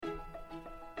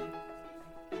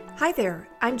Hi there,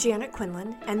 I'm Janet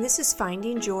Quinlan, and this is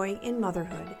Finding Joy in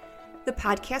Motherhood, the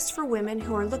podcast for women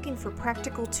who are looking for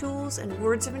practical tools and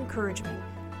words of encouragement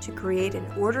to create an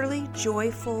orderly,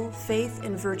 joyful, faith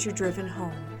and virtue-driven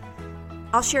home.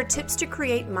 I'll share tips to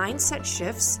create mindset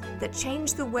shifts that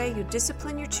change the way you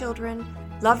discipline your children,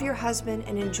 love your husband,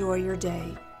 and enjoy your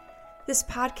day. This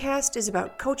podcast is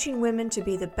about coaching women to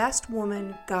be the best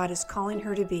woman God is calling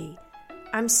her to be.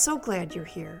 I'm so glad you're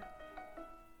here.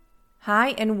 Hi,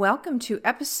 and welcome to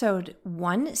episode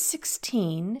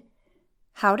 116,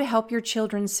 How to Help Your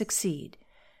Children Succeed.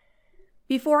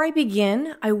 Before I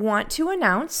begin, I want to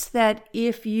announce that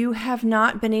if you have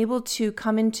not been able to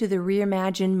come into the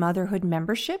Reimagine Motherhood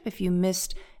membership, if you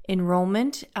missed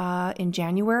enrollment in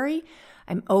January,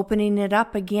 I'm opening it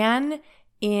up again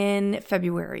in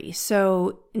February.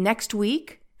 So next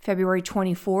week, February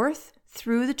 24th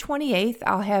through the 28th,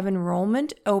 I'll have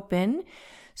enrollment open.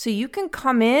 So you can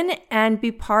come in and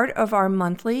be part of our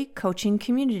monthly coaching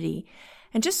community.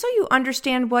 And just so you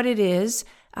understand what it is,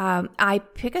 I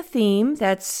pick a theme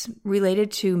that's related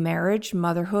to marriage,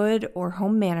 motherhood, or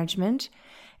home management.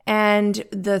 And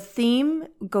the theme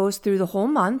goes through the whole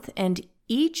month. And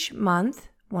each month,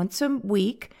 once a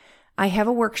week, I have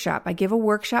a workshop. I give a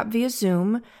workshop via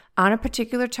Zoom on a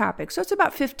particular topic. So it's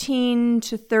about 15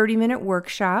 to 30-minute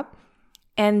workshop.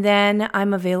 And then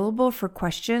I'm available for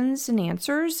questions and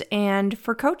answers and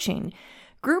for coaching.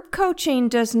 Group coaching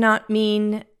does not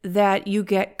mean that you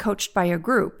get coached by a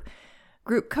group.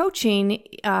 Group coaching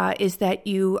is that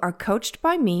you are coached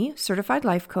by me, certified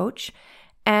life coach,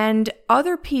 and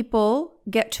other people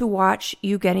get to watch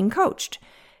you getting coached.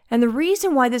 And the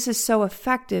reason why this is so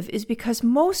effective is because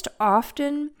most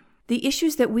often the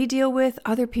issues that we deal with,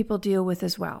 other people deal with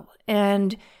as well.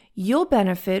 And you'll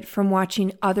benefit from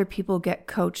watching other people get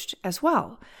coached as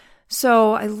well.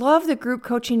 So I love the group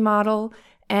coaching model,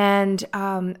 and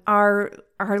our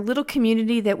little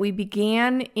community that we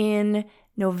began in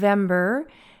November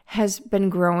has been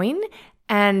growing,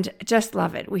 and just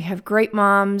love it. We have great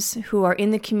moms who are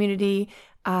in the community.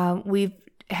 We've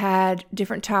had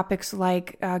different topics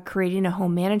like creating a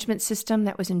home management system.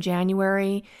 That was in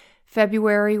January.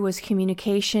 February was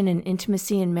communication and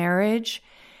intimacy in marriage.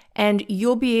 And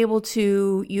you'll be able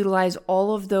to utilize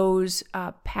all of those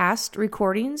past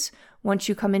recordings once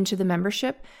you come into the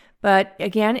membership. But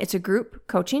again, it's a group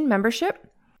coaching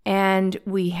membership, and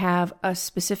we have a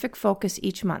specific focus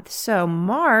each month. So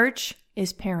March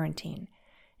is parenting,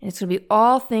 and it's going to be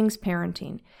all things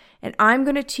parenting. And I'm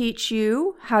going to teach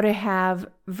you how to have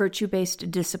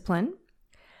virtue-based discipline.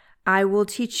 I will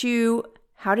teach you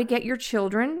how to get your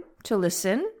children to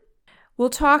listen. We'll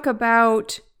talk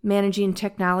about managing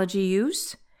technology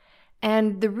use,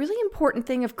 and the really important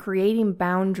thing of creating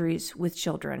boundaries with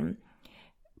children.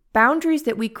 Boundaries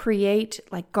that we create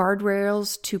like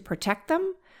guardrails to protect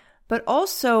them, but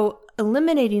also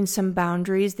eliminating some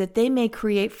boundaries that they may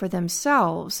create for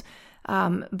themselves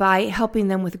by helping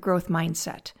them with growth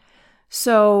mindset.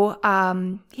 So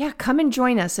come and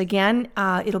join us. Again,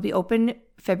 it'll be open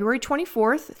February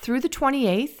 24th through the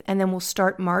 28th, and then we'll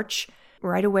start March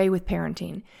right away with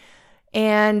parenting.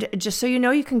 And just so you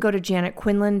know, you can go to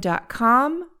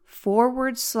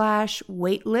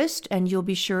janetquinlan.com/waitlist, and you'll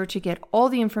be sure to get all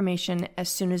the information as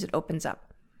soon as it opens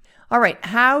up. All right,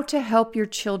 how to help your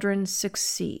children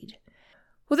succeed.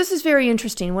 Well, this is very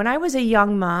interesting. When I was a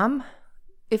young mom,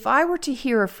 if I were to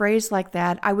hear a phrase like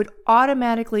that, I would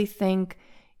automatically think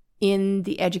in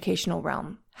the educational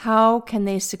realm. How can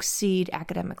they succeed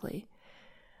academically?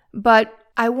 But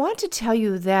I want to tell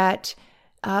you that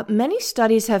many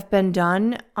studies have been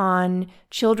done on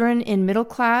children in middle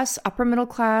class, upper middle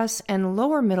class, and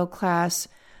lower middle class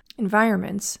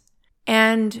environments.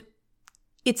 And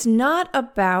it's not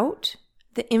about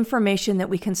the information that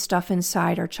we can stuff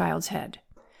inside our child's head.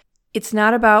 It's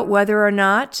not about whether or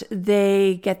not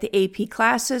they get the AP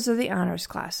classes or the honors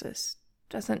classes.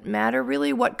 Doesn't matter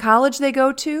really what college they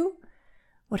go to,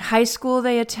 what high school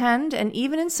they attend, and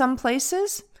even in some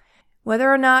places,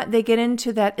 whether or not they get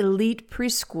into that elite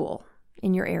preschool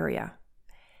in your area.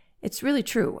 It's really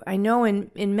true. I know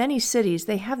in many cities,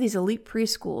 they have these elite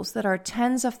preschools that are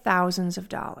tens of thousands of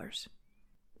dollars.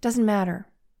 Doesn't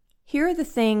matter. Here are the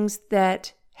things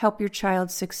that help your child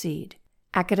succeed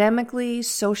academically,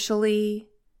 socially,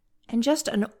 and just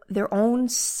their own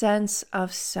sense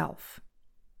of self.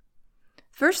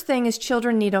 First thing is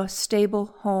children need a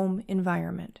stable home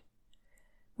environment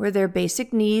where their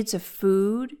basic needs of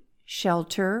food,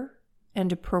 shelter,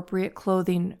 and appropriate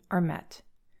clothing are met.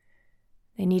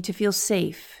 They need to feel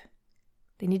safe.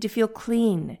 They need to feel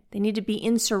clean. They need to be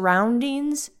in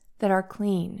surroundings that are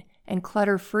clean and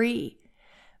clutter-free,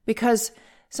 because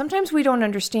Sometimes we don't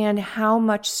understand how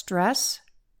much stress,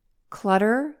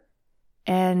 clutter,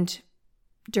 and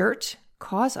dirt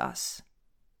cause us.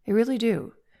 They really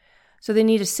do. So they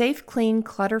need a safe, clean,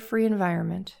 clutter-free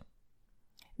environment.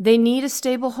 They need a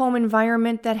stable home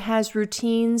environment that has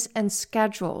routines and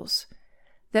schedules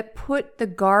that put the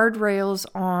guardrails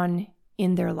on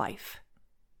in their life.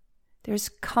 There's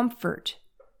comfort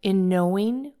in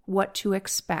knowing what to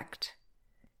expect.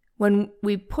 When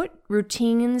we put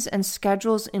routines and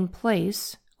schedules in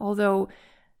place, although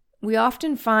we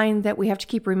often find that we have to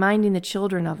keep reminding the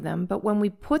children of them, but when we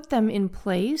put them in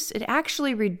place, it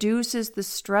actually reduces the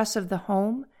stress of the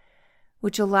home,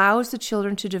 which allows the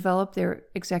children to develop their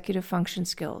executive function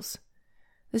skills.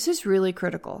 This is really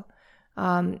critical.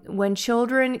 When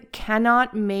children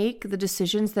cannot make the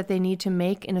decisions that they need to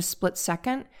make in a split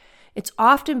second, it's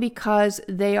often because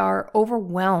they are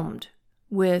overwhelmed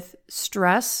with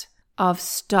stress of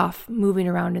stuff moving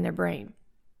around in their brain.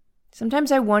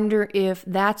 Sometimes I wonder if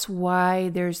that's why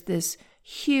there's this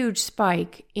huge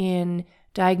spike in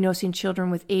diagnosing children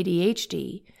with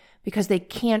ADHD, because they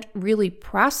can't really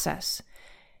process.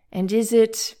 And is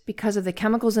it because of the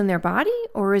chemicals in their body,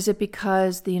 or is it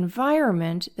because the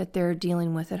environment that they're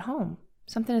dealing with at home?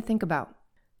 Something to think about.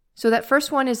 So that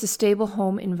first one is a stable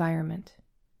home environment.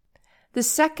 The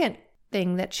second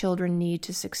thing that children need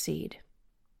to succeed: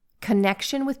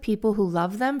 connection with people who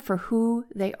love them for who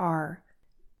they are.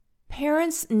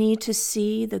 Parents need to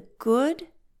see the good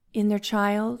in their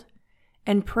child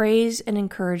and praise and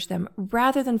encourage them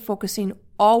rather than focusing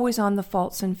always on the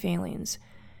faults and failings.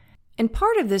 And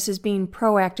part of this is being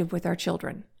proactive with our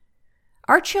children.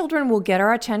 Our children will get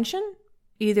our attention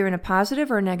either in a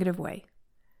positive or a negative way.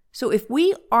 So if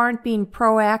we aren't being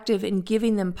proactive in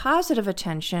giving them positive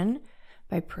attention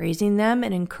by praising them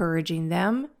and encouraging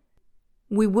them,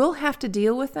 we will have to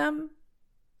deal with them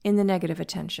in the negative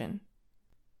attention,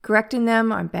 correcting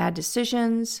them on bad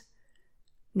decisions,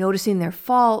 noticing their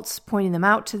faults, pointing them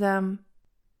out to them.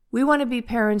 We want to be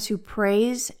parents who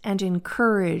praise and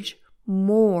encourage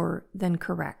more than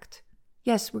correct.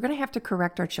 Yes, we're going to have to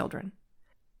correct our children,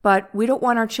 but we don't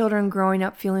want our children growing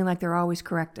up feeling like they're always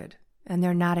corrected and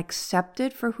they're not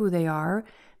accepted for who they are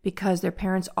because their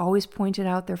parents always pointed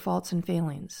out their faults and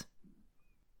failings.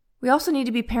 We also need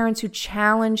to be parents who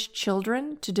challenge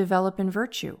children to develop in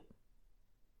virtue.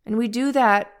 And we do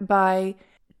that by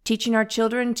teaching our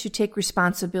children to take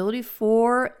responsibility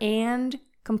for and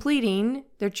completing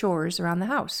their chores around the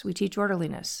house. We teach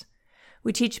orderliness.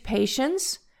 We teach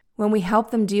patience when we help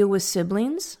them deal with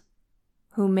siblings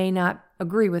who may not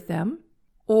agree with them,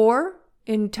 or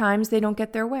in times they don't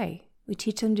get their way. We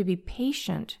teach them to be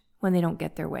patient when they don't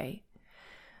get their way.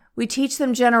 We teach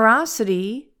them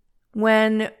generosity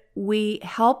when we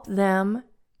help them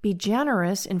be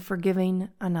generous in forgiving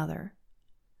another,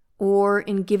 or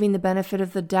in giving the benefit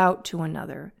of the doubt to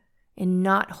another, in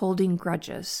not holding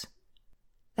grudges.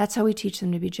 That's how we teach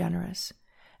them to be generous.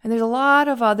 And there's a lot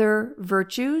of other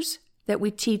virtues that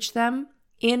we teach them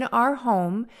in our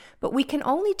home, but we can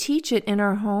only teach it in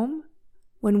our home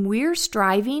when we're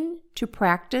striving to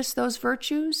practice those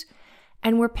virtues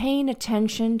and we're paying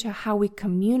attention to how we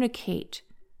communicate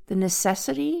the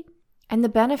necessity and the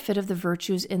benefit of the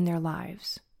virtues in their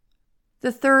lives.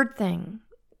 The third thing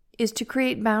is to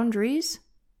create boundaries.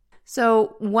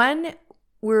 So when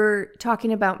we're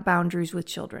talking about boundaries with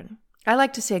children, I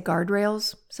like to say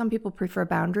guardrails. Some people prefer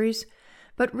boundaries,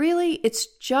 but really it's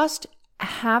just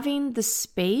having the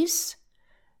space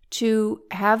to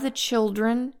have the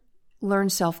children learn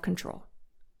self-control,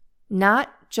 not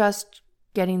just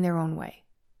getting their own way,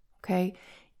 okay?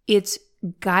 It's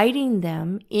guiding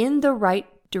them in the right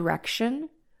direction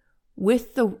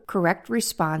with the correct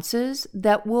responses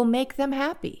that will make them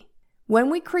happy.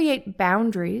 When we create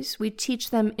boundaries, we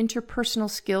teach them interpersonal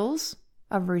skills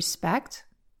of respect,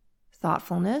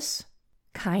 thoughtfulness,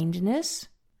 kindness,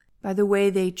 by the way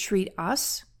they treat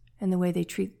us and the way they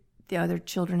treat the other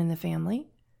children in the family.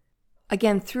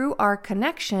 Again, through our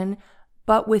connection,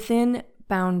 but within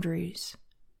boundaries.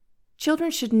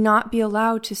 Children should not be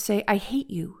allowed to say, "I hate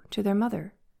you," to their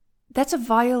mother. That's a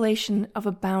violation of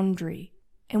a boundary,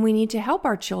 and we need to help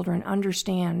our children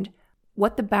understand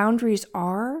what the boundaries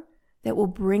are that will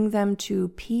bring them to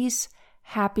peace,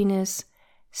 happiness,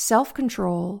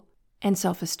 self-control, and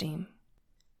self-esteem.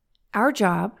 Our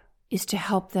job is to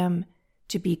help them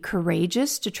to be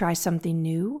courageous to try something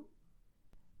new,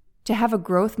 to have a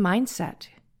growth mindset,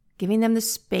 giving them the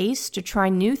space to try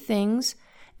new things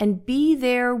and be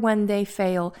there when they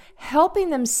fail,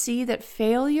 helping them see that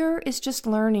failure is just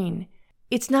learning.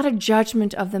 It's not a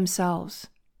judgment of themselves.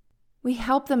 We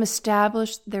help them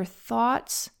establish their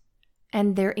thoughts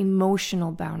and their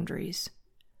emotional boundaries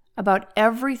about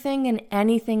everything and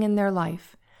anything in their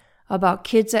life, about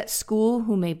kids at school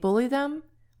who may bully them.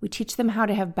 We teach them how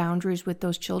to have boundaries with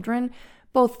those children,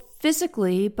 both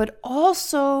physically, but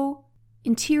also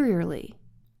interiorly.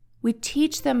 We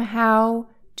teach them how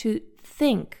to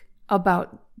think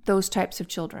about those types of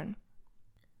children.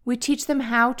 We teach them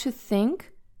how to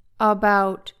think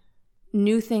about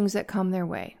new things that come their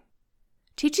way.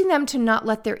 Teaching them to not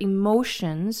let their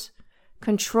emotions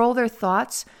control their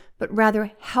thoughts, but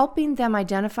rather helping them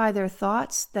identify their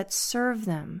thoughts that serve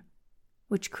them,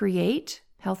 which create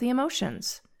healthy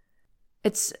emotions.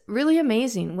 It's really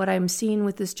amazing what I'm seeing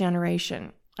with this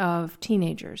generation of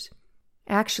teenagers.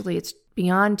 Actually, it's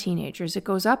beyond teenagers. It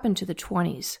goes up into the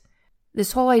 20s.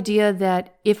 This whole idea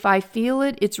that if I feel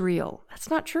it, it's real.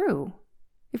 That's not true.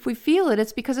 If we feel it,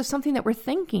 it's because of something that we're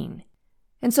thinking.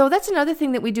 And so that's another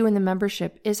thing that we do in the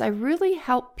membership is I really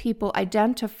help people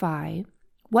identify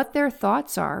what their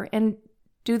thoughts are, and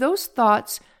do those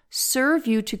thoughts serve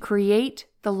you to create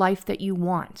the life that you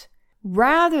want,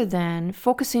 rather than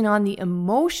focusing on the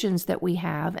emotions that we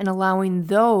have and allowing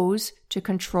those to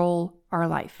control our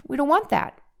life. We don't want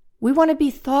that. We want to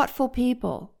be thoughtful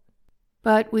people.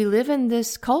 But we live in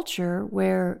this culture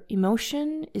where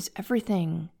emotion is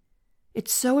everything.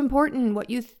 It's so important what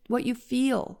you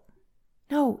feel.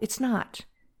 No, it's not.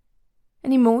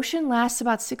 An emotion lasts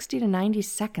about 60 to 90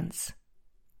 seconds.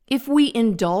 If we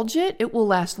indulge it, it will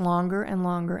last longer and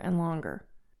longer and longer.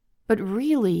 But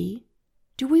really,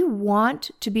 do we want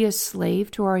to be a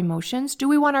slave to our emotions? Do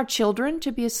we want our children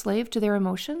to be a slave to their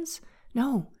emotions?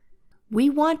 No. We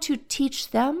want to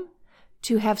teach them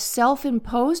to have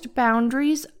self-imposed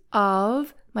boundaries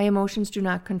of my emotions do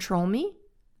not control me.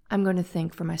 I'm going to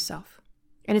think for myself.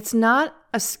 And it's not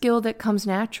a skill that comes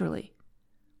naturally.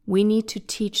 We need to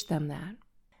teach them that.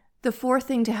 The fourth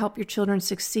thing to help your children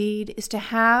succeed is to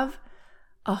have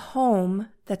a home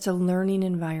that's a learning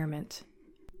environment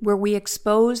where we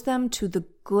expose them to the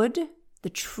good, the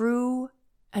true,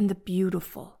 and the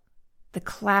beautiful, the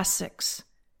classics,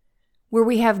 where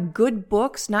we have good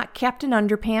books, not Captain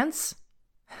Underpants.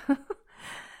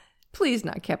 Please,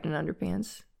 not Captain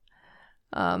Underpants.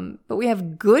 But we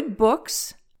have good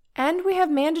books, and we have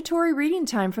mandatory reading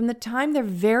time from the time they're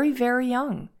very, very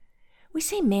young. We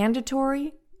say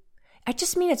mandatory. I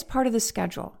just mean it's part of the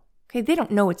schedule. Okay, they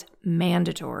don't know it's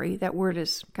mandatory. That word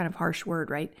is kind of a harsh word,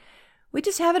 right? We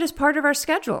just have it as part of our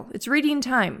schedule. It's reading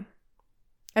time,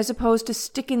 as opposed to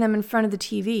sticking them in front of the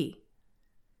TV.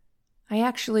 I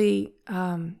actually,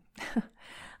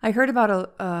 I heard about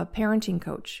a parenting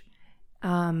coach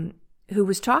who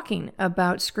was talking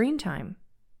about screen time.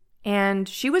 And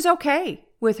she was okay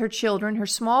with her children, her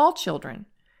small children,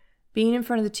 being in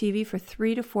front of the TV for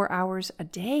 3 to 4 hours a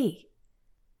day.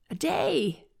 A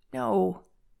day? No.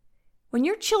 When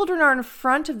your children are in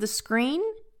front of the screen,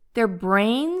 their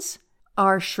brains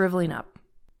are shriveling up,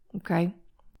 okay?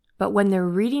 But when they're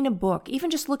reading a book, even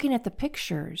just looking at the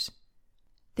pictures,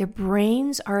 their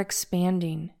brains are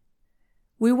expanding.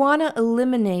 We want to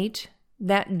eliminate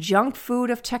that junk food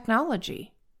of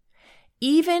technology.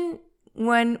 Even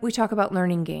when we talk about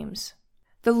learning games,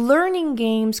 the learning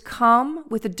games come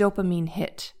with a dopamine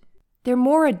hit. They're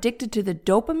more addicted to the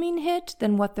dopamine hit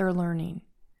than what they're learning.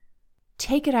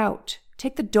 Take it out.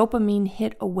 Take the dopamine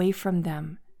hit away from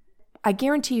them. I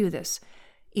guarantee you this.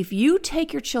 If you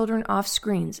take your children off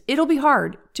screens, it'll be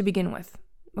hard to begin with,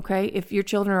 okay? If your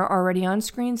children are already on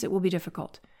screens, it will be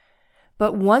difficult.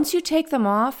 But once you take them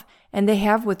off and they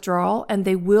have withdrawal, and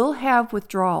they will have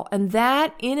withdrawal, and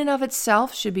that in and of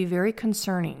itself should be very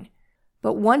concerning.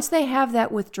 But once they have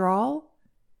that withdrawal,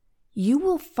 you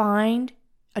will find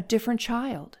a different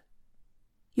child.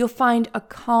 You'll find a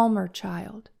calmer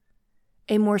child,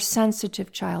 a more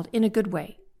sensitive child in a good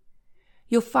way.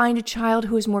 You'll find a child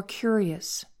who is more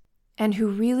curious and who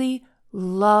really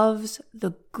loves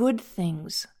the good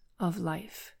things of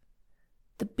life.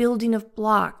 The building of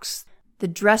blocks, the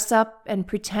dress up and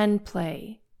pretend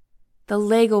play, the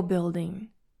Lego building.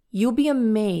 You'll be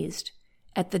amazed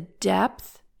at the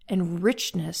depth and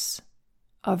richness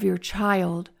of your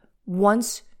child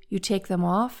once you take them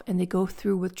off and they go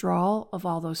through withdrawal of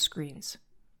all those screens.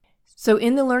 So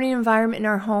in the learning environment in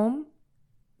our home,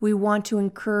 we want to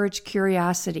encourage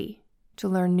curiosity, to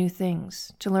learn new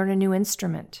things, to learn a new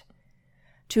instrument,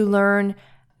 to learn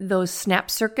those snap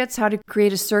circuits, how to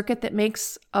create a circuit that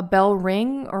makes a bell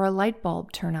ring or a light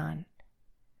bulb turn on.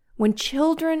 When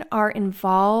children are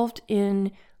involved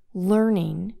in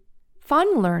learning,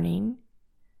 fun learning,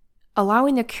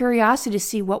 allowing their curiosity to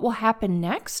see what will happen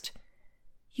next,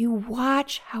 you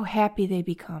watch how happy they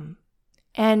become.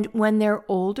 And when they're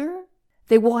older,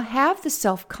 they will have the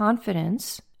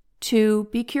self-confidence to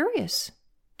be curious,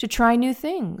 to try new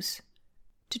things,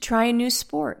 to try a new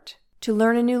sport, to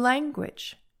learn a new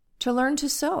language, to learn to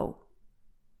sew,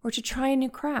 or to try a new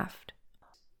craft.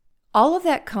 All of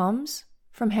that comes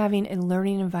from having a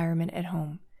learning environment at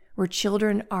home where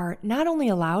children are not only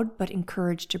allowed but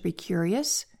encouraged to be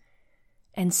curious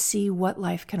and see what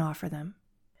life can offer them.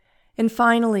 And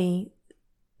finally,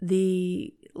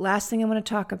 the last thing I want to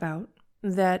talk about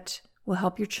that will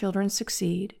help your children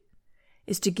succeed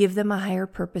is to give them a higher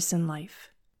purpose in life,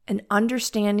 an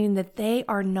understanding that they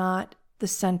are not the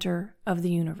center of the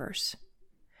universe.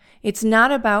 It's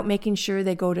not about making sure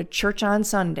they go to church on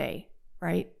Sunday,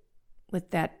 right? With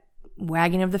that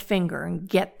wagging of the finger and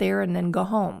get there and then go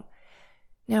home.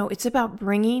 No, it's about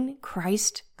bringing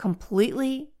Christ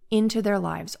completely into their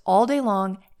lives all day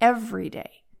long, every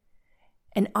day,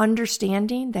 and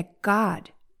understanding that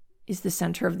God is the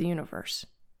center of the universe.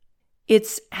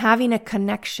 It's having a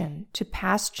connection to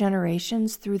past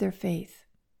generations through their faith.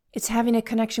 It's having a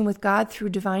connection with God through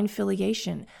divine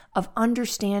filiation, of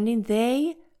understanding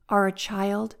they are a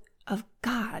child of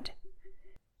God.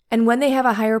 And when they have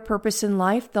a higher purpose in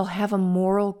life, they'll have a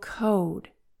moral code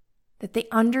that they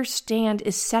understand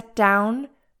is set down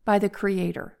by the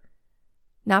Creator.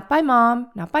 Not by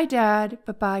mom, not by dad,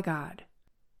 but by God.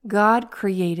 God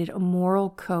created a moral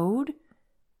code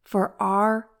for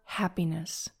our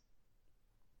happiness.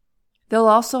 They'll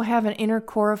also have an inner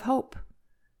core of hope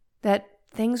that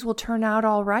things will turn out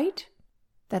all right,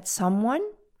 that someone,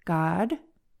 God,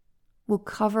 will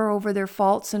cover over their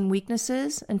faults and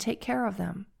weaknesses and take care of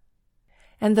them.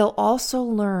 And they'll also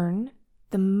learn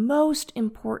the most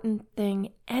important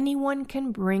thing anyone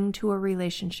can bring to a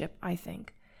relationship, I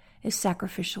think, is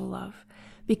sacrificial love.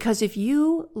 Because if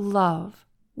you love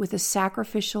with a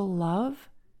sacrificial love,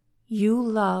 you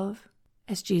love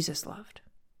as Jesus loved.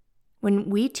 When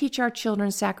we teach our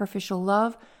children sacrificial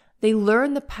love, they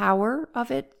learn the power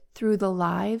of it through the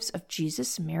lives of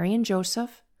Jesus, Mary, and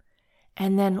Joseph,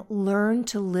 and then learn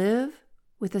to live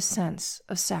with a sense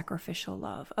of sacrificial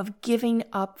love, of giving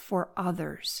up for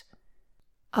others,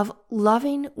 of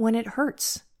loving when it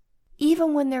hurts,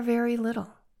 even when they're very little,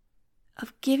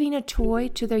 of giving a toy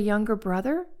to their younger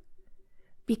brother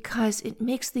because it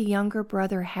makes the younger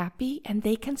brother happy and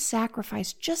they can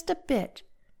sacrifice just a bit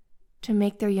to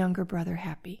make their younger brother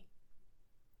happy.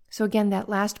 So again, that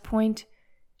last point,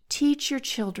 teach your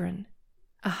children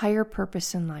a higher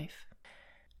purpose in life.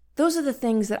 Those are the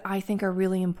things that I think are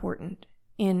really important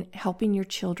in helping your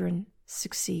children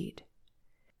succeed.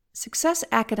 Success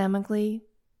academically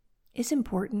is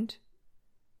important,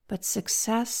 but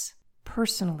success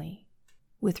personally,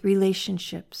 with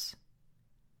relationships,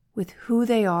 with who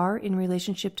they are in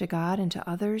relationship to God and to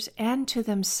others and to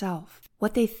themselves,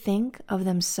 what they think of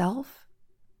themselves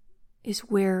is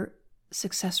where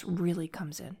success really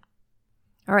comes in.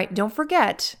 All right, don't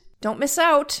forget, don't miss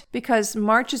out, because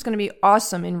March is going to be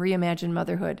awesome in Reimagine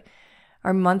Motherhood,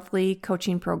 our monthly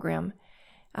coaching program.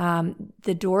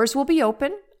 The doors will be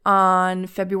open on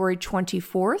February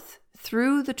 24th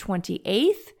through the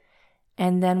 28th,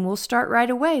 and then we'll start right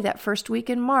away that first week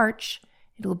in March.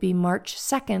 It'll be March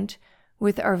 2nd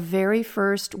with our very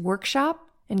first workshop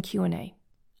and Q&A.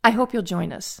 I hope you'll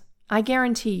join us. I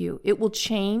guarantee you it will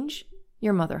change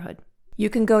your motherhood. You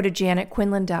can go to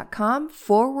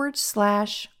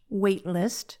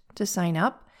janetquinlan.com/waitlist to sign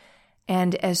up.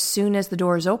 And as soon as the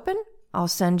doors open, I'll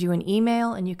send you an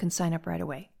email and you can sign up right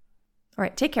away. All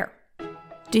right, take care.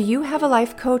 Do you have a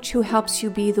life coach who helps you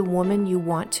be the woman you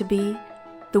want to be,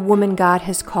 the woman God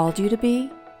has called you to be?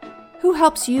 Who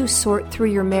helps you sort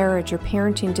through your marriage or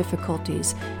parenting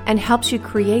difficulties and helps you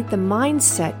create the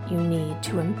mindset you need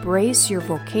to embrace your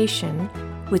vocation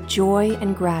with joy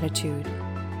and gratitude?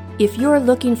 If you're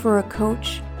looking for a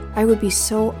coach, I would be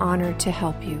so honored to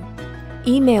help you.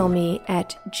 Email me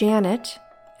at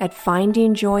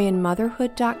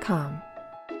janet@findingjoyinmotherhood.com.